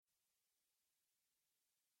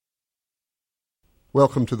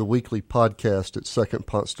Welcome to the weekly podcast at Second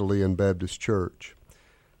Ponce de Leon Baptist Church.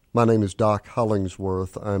 My name is Doc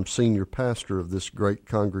Hollingsworth. I'm senior pastor of this great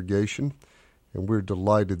congregation, and we're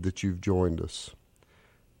delighted that you've joined us.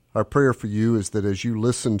 Our prayer for you is that as you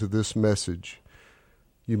listen to this message,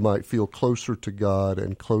 you might feel closer to God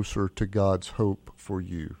and closer to God's hope for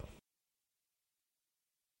you.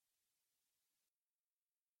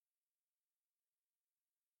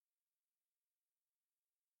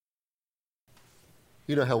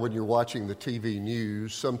 You know how when you're watching the TV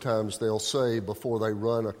news, sometimes they'll say before they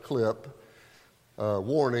run a clip,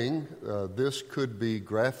 warning, this could be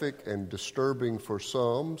graphic and disturbing for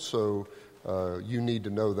some, so you need to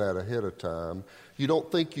know that ahead of time. You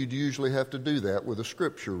don't think you'd usually have to do that with a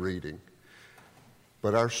scripture reading.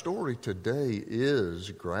 But our story today is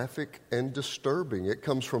graphic and disturbing. It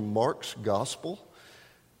comes from Mark's Gospel,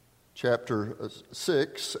 chapter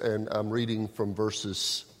 6, and I'm reading from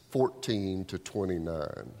verses 14 to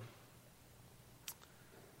 29.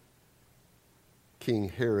 King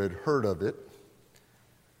Herod heard of it,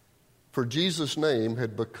 for Jesus' name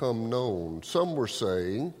had become known. Some were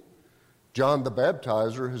saying, John the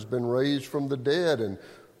Baptizer has been raised from the dead, and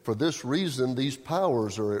for this reason these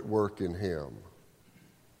powers are at work in him.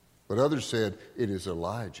 But others said, it is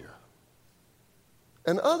Elijah.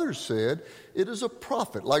 And others said, it is a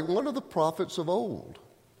prophet, like one of the prophets of old.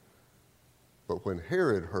 But when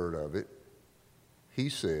Herod heard of it, he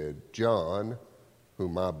said, John,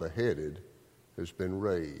 whom I beheaded, has been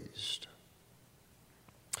raised.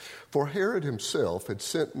 For Herod himself had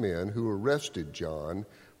sent men who arrested John,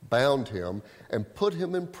 bound him, and put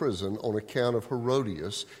him in prison on account of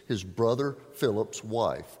Herodias, his brother Philip's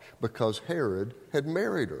wife, because Herod had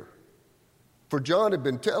married her. For John had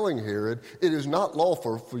been telling Herod, it is not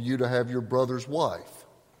lawful for you to have your brother's wife.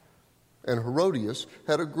 And Herodias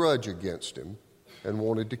had a grudge against him and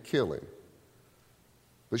wanted to kill him.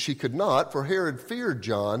 But she could not, for Herod feared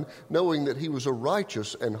John, knowing that he was a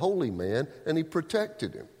righteous and holy man, and he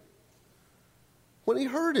protected him. When he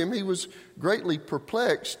heard him, he was greatly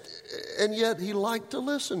perplexed, and yet he liked to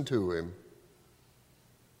listen to him.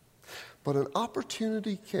 But an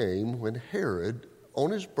opportunity came when Herod,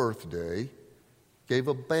 on his birthday, gave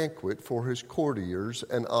a banquet for his courtiers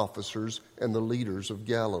and officers and the leaders of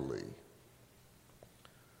Galilee.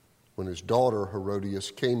 When his daughter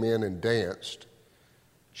Herodias came in and danced,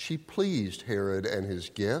 she pleased Herod and his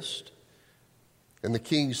guest. And the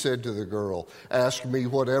king said to the girl, ask me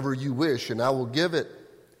whatever you wish, and I will give it.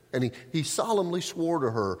 And he solemnly swore to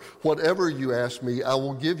her, whatever you ask me, I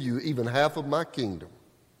will give you, even half of my kingdom.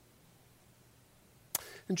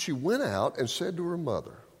 And she went out and said to her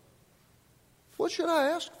mother, what should I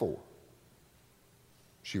ask for?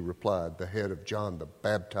 She replied, the head of John the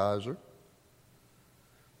Baptizer.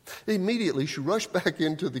 Immediately she rushed back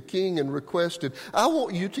into the king and requested, I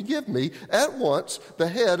want you to give me at once the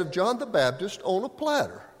head of John the Baptist on a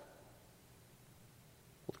platter.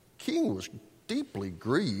 The king was deeply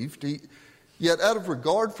grieved, yet out of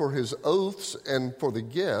regard for his oaths and for the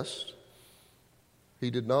guest, he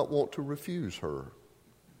did not want to refuse her.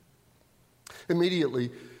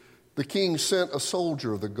 Immediately the king sent a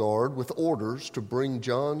soldier of the guard with orders to bring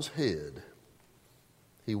John's head.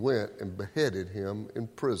 He went and beheaded him in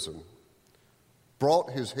prison,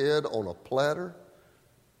 brought his head on a platter,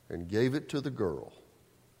 and gave it to the girl.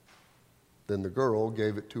 Then the girl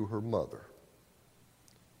gave it to her mother.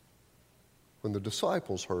 When the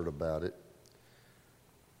disciples heard about it,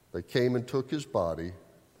 they came and took his body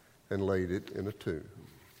and laid it in a tomb.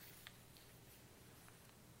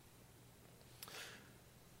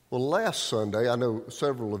 Well, last Sunday, I know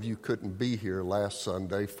several of you couldn't be here last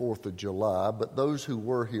Sunday, 4th of July, but those who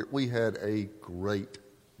were here, we had a great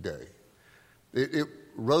day.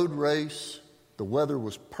 Road race, the weather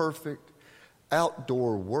was perfect,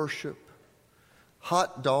 outdoor worship,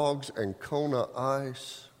 hot dogs and Kona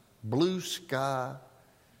ice, blue sky.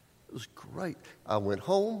 It was great. I went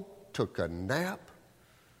home, took a nap.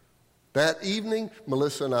 That evening,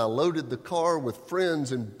 Melissa and I loaded the car with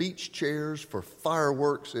friends in beach chairs for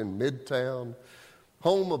fireworks in Midtown.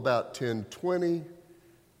 Home about 10:20,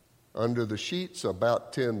 under the sheets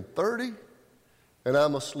about 10:30, and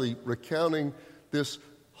I'm asleep recounting this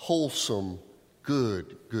wholesome,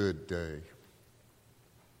 good day.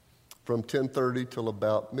 From 10:30 till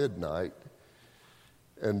about midnight,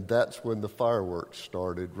 and that's when the fireworks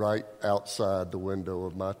started, right outside the window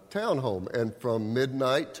of my townhome. And from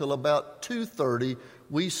midnight till about 2:30,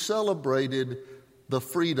 we celebrated the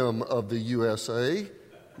freedom of the USA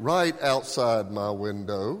right outside my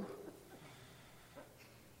window.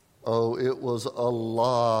 Oh, it was a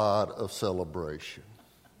lot of celebration.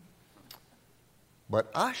 But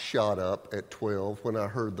I shot up at 12 when I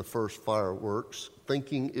heard the first fireworks,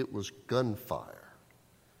 thinking it was gunfire.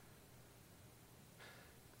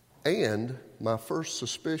 And my first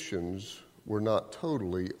suspicions were not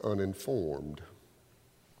totally uninformed,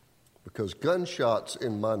 because gunshots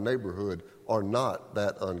in my neighborhood are not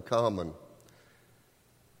that uncommon.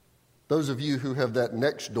 Those of you who have that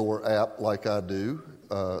Nextdoor app like I do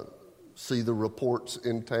see the reports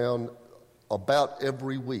in town about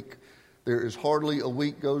every week. There is hardly a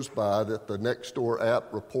week goes by that the Nextdoor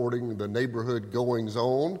app reporting the neighborhood goings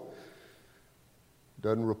on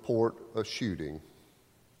doesn't report a shooting.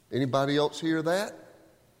 Anybody else hear that?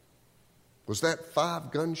 Was that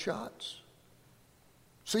 5 gunshots?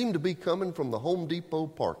 Seemed to be coming from the Home Depot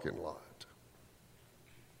parking lot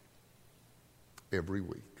every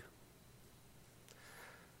week.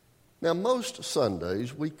 Now, most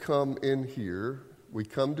Sundays we come in here, we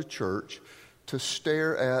come to church to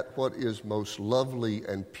stare at what is most lovely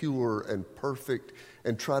and pure and perfect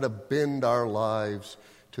and try to bend our lives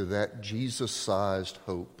to that Jesus-sized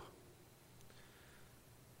hope.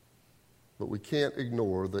 But we can't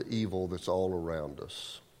ignore the evil that's all around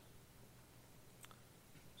us.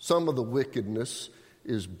 Some of the wickedness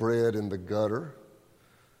is bred in the gutter,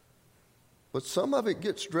 but some of it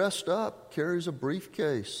gets dressed up, carries a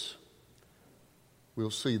briefcase. We'll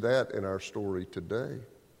see that in our story today.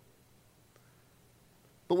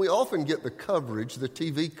 But we often get the coverage, the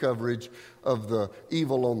TV coverage of the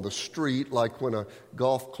evil on the street, like when a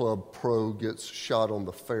golf club pro gets shot on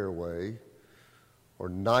the fairway, or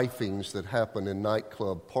knifings that happen in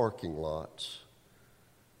nightclub parking lots.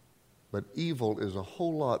 But evil is a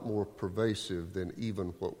whole lot more pervasive than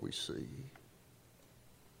even what we see.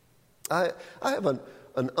 I have an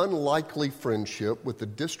unlikely friendship with the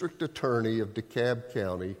district attorney of DeKalb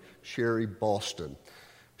County, Sherry Boston.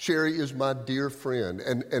 Sherry is my dear friend,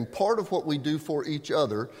 and part of what we do for each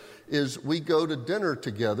other is we go to dinner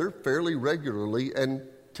together fairly regularly and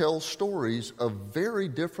tell stories of very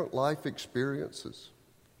different life experiences.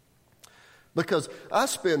 Because I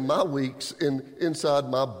spend my weeks inside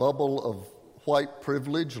my bubble of white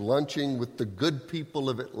privilege, lunching with the good people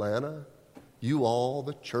of Atlanta, you all,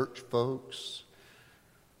 the church folks,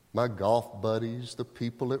 my golf buddies, the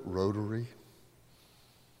people at Rotary.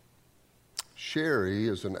 Sherry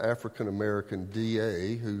is an African-American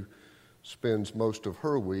DA who spends most of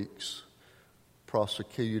her weeks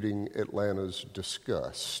prosecuting Atlanta's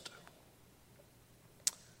disgust.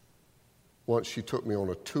 Once she took me on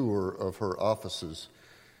a tour of her offices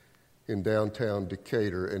in downtown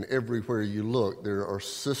Decatur, and everywhere you look, there are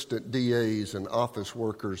assistant DAs and office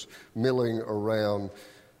workers milling around,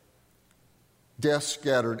 desks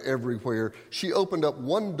scattered everywhere. She opened up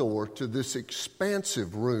one door to this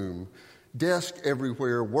expansive room, desk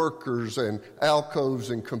everywhere, workers and alcoves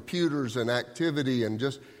and computers and activity,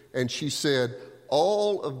 and she said,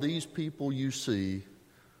 all of these people you see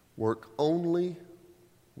work only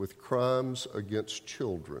with crimes against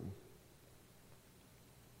children.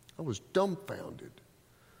 I was dumbfounded.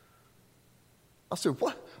 I said,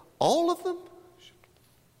 what? All of them?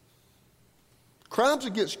 Crimes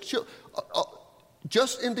against children,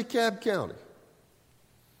 just in DeKalb County.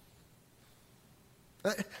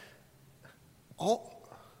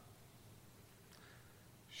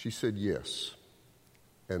 She said, yes,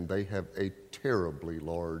 and they have a terribly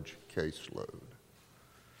large caseload.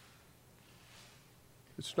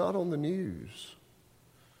 It's not on the news.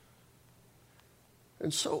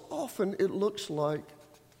 And so often it looks like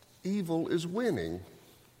evil is winning.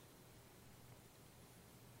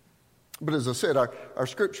 But as I said, our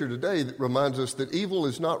scripture today reminds us that evil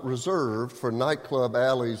is not reserved for nightclub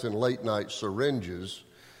alleys and late-night syringes.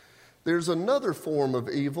 There's another form of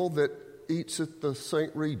evil that eats at the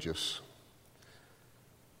St. Regis.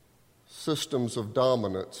 Systems of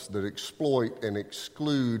dominance that exploit and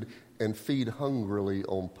exclude and feed hungrily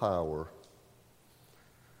on power.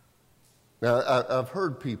 Now, I've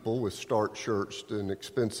heard people with starched shirts and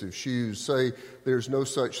expensive shoes say there's no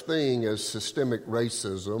such thing as systemic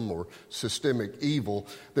racism or systemic evil,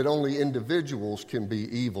 that only individuals can be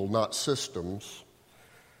evil, not systems.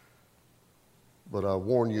 But I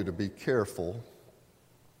warn you to be careful.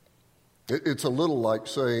 It's a little like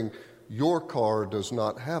saying your car does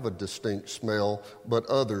not have a distinct smell, but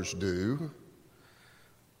others do.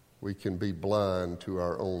 We can be blind to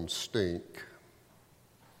our own stink.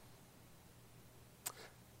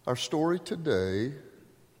 Our story today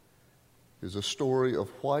is a story of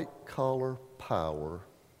white-collar power,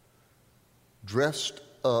 dressed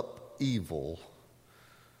up evil,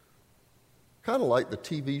 kind of like the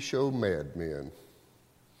TV show Mad Men.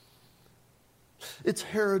 It's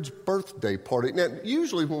Herod's birthday party. Now,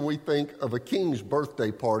 usually when we think of a king's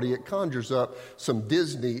birthday party, it conjures up some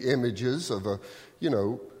Disney images of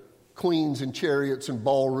queens and chariots and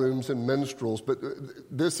ballrooms and minstrels, but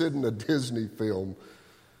this isn't a Disney film.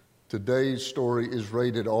 Today's story is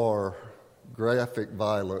rated R, graphic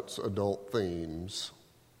violence, adult themes.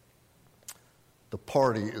 The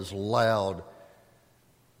party is loud,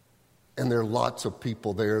 and there are lots of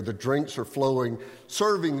people there. The drinks are flowing.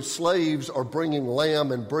 Serving slaves are bringing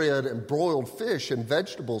lamb and bread and broiled fish and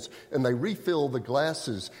vegetables, and they refill the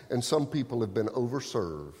glasses, and some people have been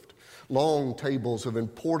overserved. Long tables of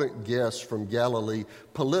important guests from Galilee,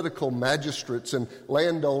 political magistrates and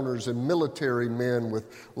landowners and military men with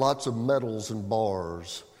lots of medals and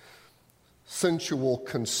bars. Sensual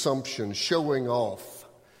consumption, showing off.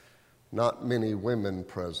 Not many women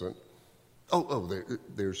present.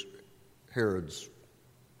 There's Herod's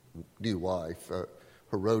new wife,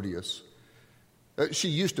 Herodias. She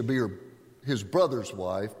used to be his brother's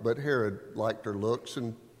wife, but Herod liked her looks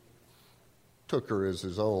and took her as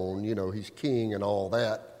his own. He's king and all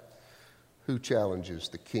that. Who challenges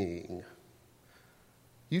the king?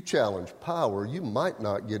 You challenge power, you might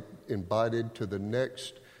not get invited to the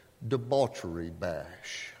next debauchery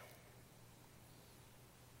bash.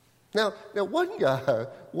 Now one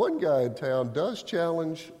guy in town does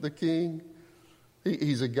challenge the king.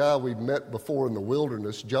 He's a guy we've met before in the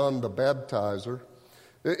wilderness, John the Baptizer.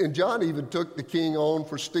 And John even took the king on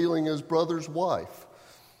for stealing his brother's wife.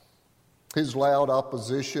 His loud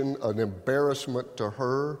opposition, an embarrassment to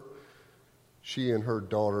her. She and her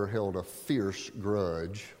daughter held a fierce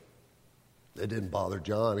grudge. It didn't bother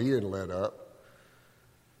John. He didn't let up.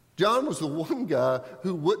 John was the one guy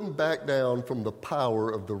who wouldn't back down from the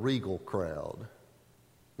power of the regal crowd.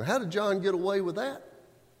 Now, how did John get away with that?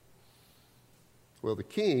 Well, the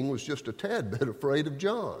king was just a tad bit afraid of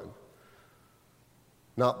John.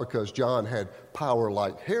 Not because John had power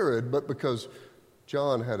like Herod, but because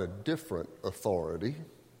John had a different authority.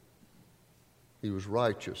 He was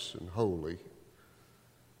righteous and holy,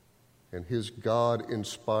 and his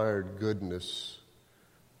God-inspired goodness,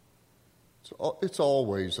 it's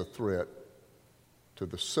always a threat to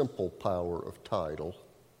the simple power of title.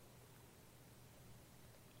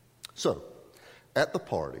 So, at the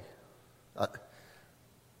party,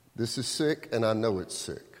 this is sick, and I know it's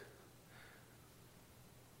sick.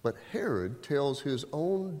 But Herod tells his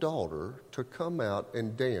own daughter to come out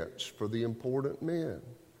and dance for the important men.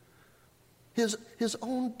 His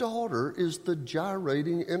own daughter is the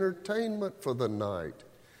gyrating entertainment for the night.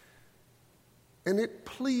 And it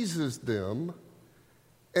pleases them.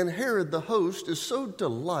 And Herod the host is so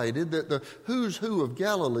delighted that the who's who of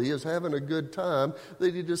Galilee is having a good time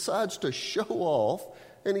that he decides to show off.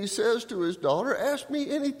 And he says to his daughter, "Ask me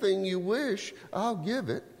anything you wish, I'll give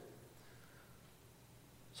it."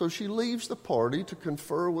 So she leaves the party to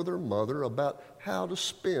confer with her mother about how to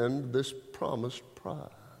spend this promised prize.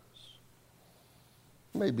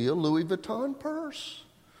 Maybe a Louis Vuitton purse,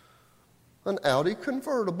 an Audi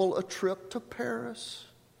convertible, a trip to Paris,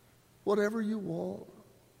 whatever you want.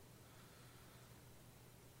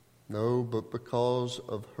 No, but because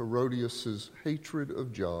of Herodias' hatred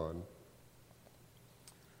of John,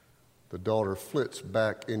 the daughter flits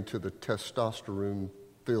back into the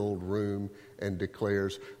testosterone-filled room and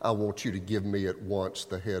declares, "I want you to give me at once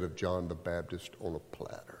the head of John the Baptist on a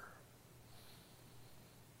platter."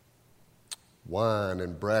 Wine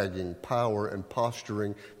and bragging, power and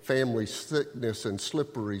posturing, family sickness and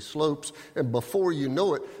slippery slopes, and before you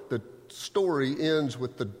know it, the story ends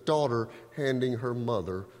with the daughter handing her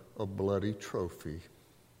mother a bloody trophy.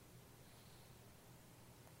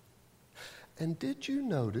 And did you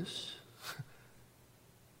notice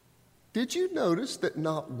that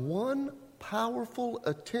not one powerful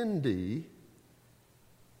attendee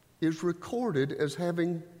is recorded as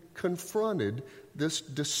having confronted this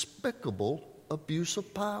despicable abuse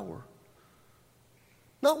of power?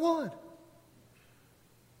 Not one.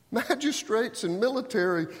 Magistrates and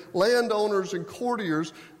military, landowners and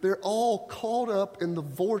courtiers, they're all caught up in the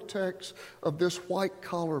vortex of this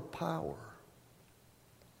white-collar power.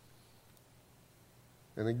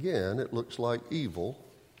 And again, it looks like evil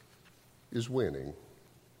is winning.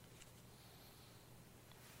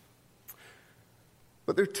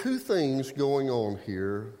 But there are two things going on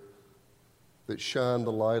here that shine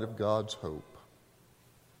the light of God's hope.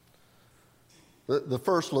 The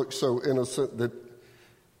first looks so innocent that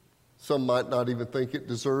some might not even think it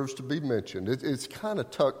deserves to be mentioned. It's kind of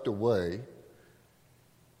tucked away.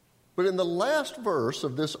 But in the last verse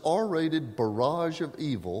of this R-rated barrage of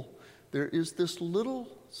evil, there is this little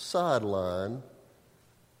sideline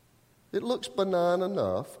It looks benign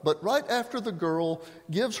enough, but right after the girl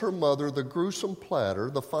gives her mother the gruesome platter,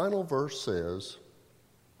 the final verse says,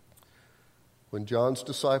 when John's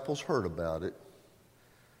disciples heard about it,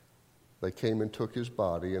 they came and took his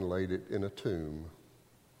body and laid it in a tomb.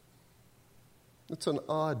 It's an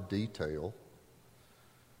odd detail,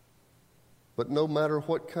 but no matter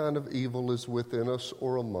what kind of evil is within us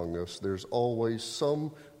or among us, there's always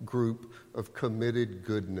some group of committed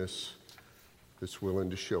goodness that's willing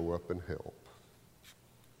to show up and help.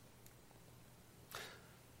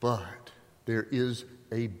 But there is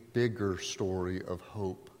a bigger story of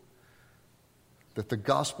hope that the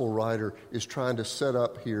gospel writer is trying to set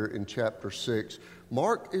up here in chapter 6.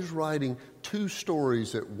 Mark is writing two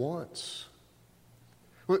stories at once.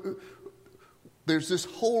 There's this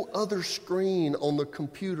whole other screen on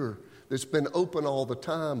the that's been open all the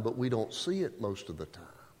time, but we don't see it most of the time.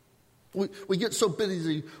 We get so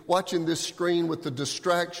busy watching this screen with the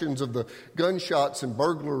distractions of the gunshots and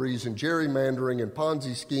burglaries and gerrymandering and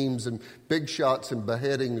Ponzi schemes and big shots and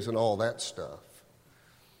beheadings and all that stuff,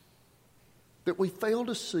 that we fail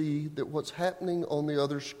to see that what's happening on the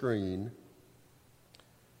other screen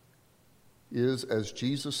is, as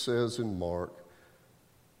Jesus says in Mark,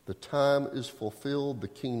 the time is fulfilled, the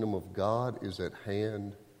kingdom of God is at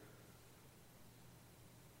hand.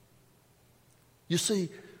 You see,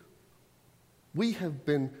 we have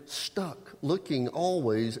been stuck looking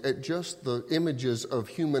always at just the images of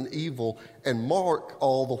human evil, and Mark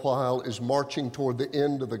all the while is marching toward the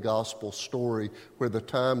end of the gospel story where the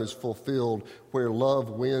time is fulfilled, where love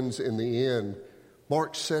wins in the end.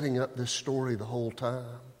 Mark's setting up this story the whole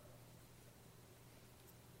time.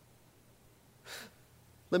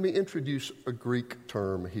 Let me introduce a Greek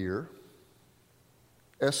term here.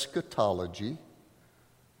 Eschatology,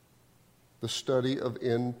 the study of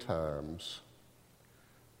end times.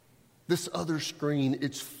 This other screen,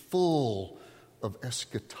 it's full of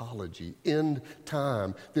eschatology, end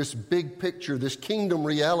time, this big picture, this kingdom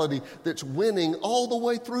reality that's winning all the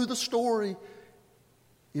way through the story,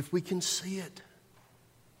 if we can see it.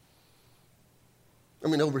 I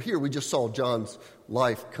mean, over here we just saw John's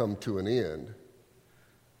life come to an end.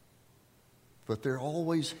 But there are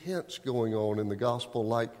always hints going on in the gospel,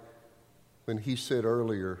 like when he said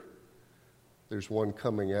earlier, there's one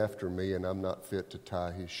coming after me and I'm not fit to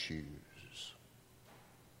tie his shoes.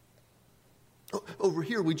 Over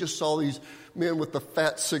here we just saw these men with the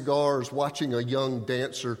fat cigars watching a young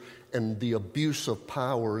dancer and the abuse of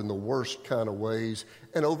power in the worst kind of ways.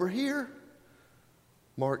 And over here,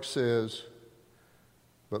 Mark says,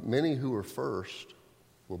 but many who are first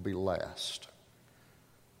will be last,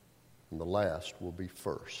 and the last will be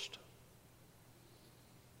first.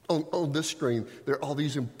 On this screen, there are all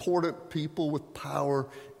these important people with power,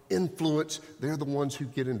 influence. They're the ones who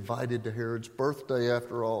get invited to Herod's birthday,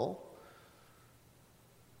 after all.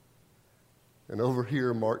 And over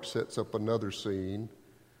here, Mark sets up another scene.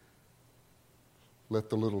 Let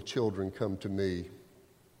the little children come to me.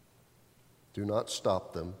 Do not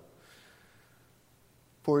stop them.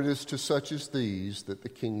 For it is to such as these that the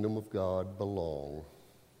kingdom of God belongs.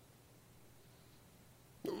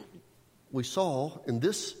 We saw in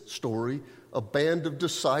this story a band of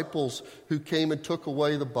disciples who came and took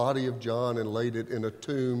away the body of John and laid it in a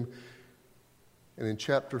tomb. And in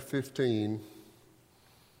chapter 15,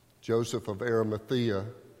 Joseph of Arimathea,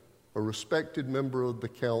 a respected member of the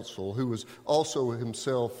council, who was also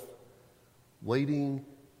himself waiting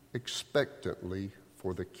expectantly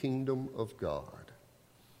for the kingdom of God,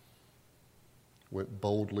 went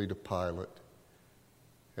boldly to Pilate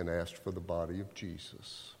and asked for the body of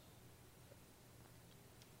Jesus.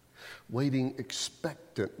 Waiting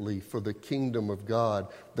expectantly for the kingdom of God.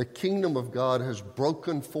 The kingdom of God has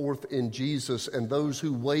broken forth in Jesus, and those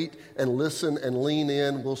who wait and listen and lean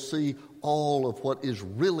in will see all of what is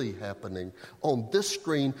really happening. On this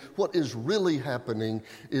screen, what is really happening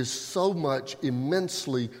is so much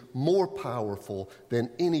immensely more powerful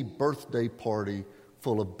than any birthday party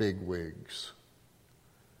full of bigwigs.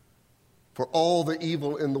 For all the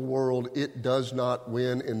evil in the world, it does not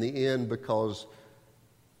win in the end because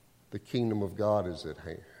the kingdom of God is at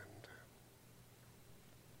hand.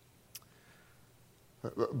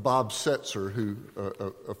 Bob Setzer,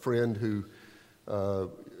 a friend who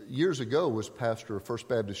years ago was pastor of First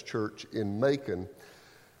Baptist Church in Macon,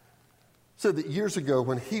 said that years ago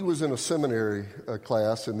when he was in a seminary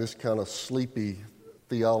class, in this kind of sleepy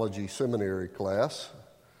theology seminary class,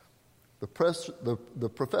 the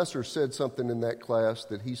professor said something in that class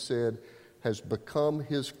that he said has become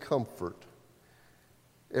his comfort.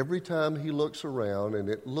 Every time he looks around and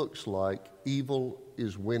it looks like evil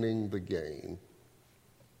is winning the game.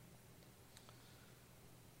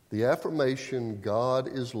 The affirmation God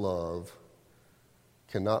is love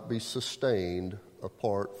cannot be sustained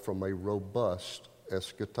apart from a robust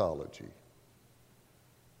eschatology.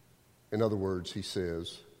 In other words, he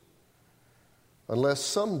says, unless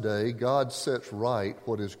someday God sets right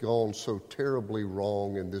what has gone so terribly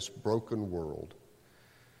wrong in this broken world,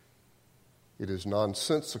 it is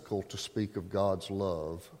nonsensical to speak of God's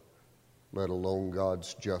love, let alone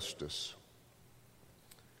God's justice.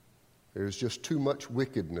 There's just too much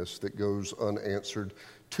wickedness that goes unanswered,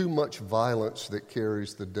 too much violence that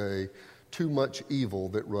carries the day, too much evil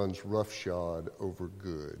that runs roughshod over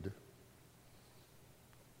good.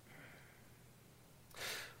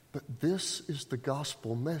 But this is the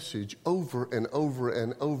gospel message over and over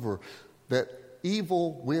and over, that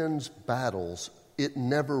evil wins battles. It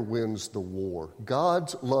never wins the war.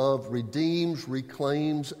 God's love redeems,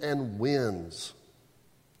 reclaims, and wins.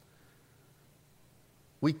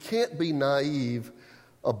 We can't be naive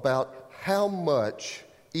about how much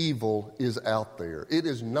evil is out there. It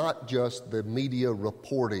is not just the media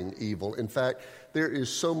reporting evil. In fact, there is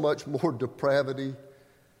so much more depravity.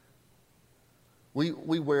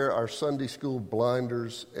 We wear our Sunday school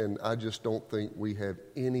blinders, and I just don't think we have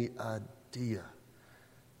any idea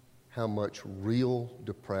how much real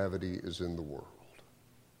depravity is in the world.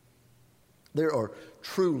 There are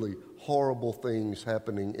truly horrible things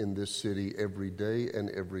happening in this city every day and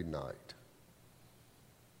every night.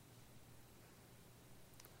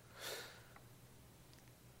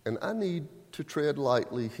 And I need to tread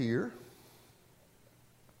lightly here,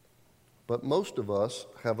 but most of us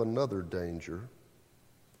have another danger.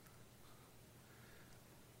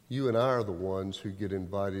 You and I are the ones who get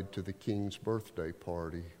invited to the king's birthday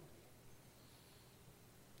party.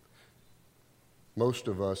 Most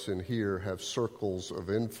of us in here have circles of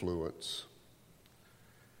influence,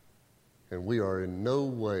 and we are in no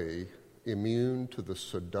way immune to the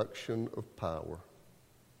seduction of power.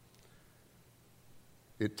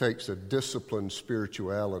 It takes a disciplined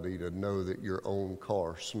spirituality to know that your own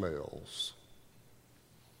car smells.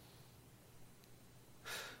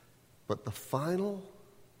 But the final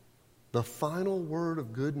word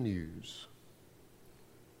of good news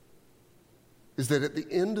is that at the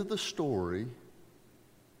end of the story,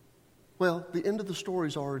 the end of the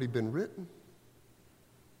story's already been written.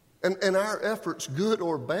 And our efforts, good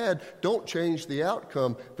or bad, don't change the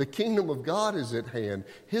outcome. The kingdom of God is at hand.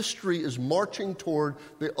 History is marching toward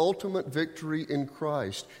the ultimate victory in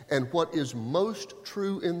Christ. And what is most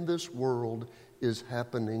true in this world is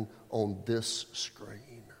happening on this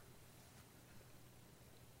screen.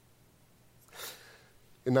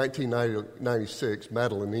 In 1996,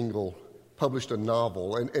 Madeleine L'Engle published a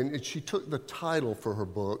novel, and she took the title for her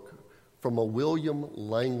book from a William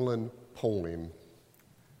Langland poem.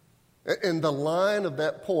 And the line of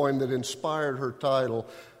that poem that inspired her title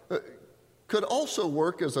could also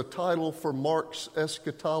work as a title for Mark's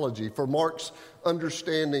eschatology, for Mark's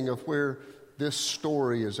understanding of where this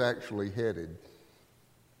story is actually headed.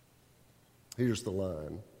 Here's the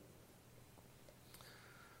line.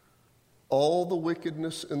 All the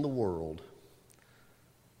wickedness in the world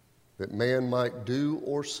that man might do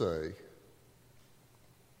or say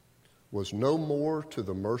was no more to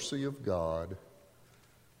the mercy of God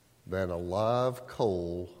than a live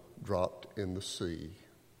coal dropped in the sea.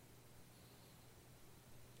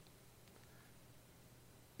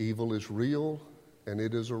 Evil is real and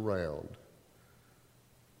it is around,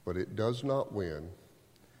 but it does not win,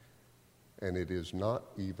 and it is not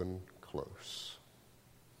even close.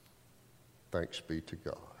 Thanks be to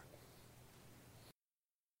God.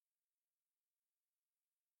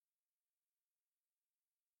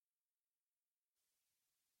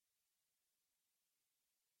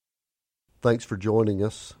 Thanks for joining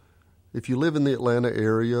us. If you live in the Atlanta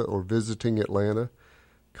area or visiting Atlanta,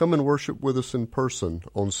 come and worship with us in person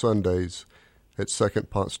on Sundays at Second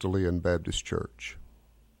Ponce de Leon Baptist Church.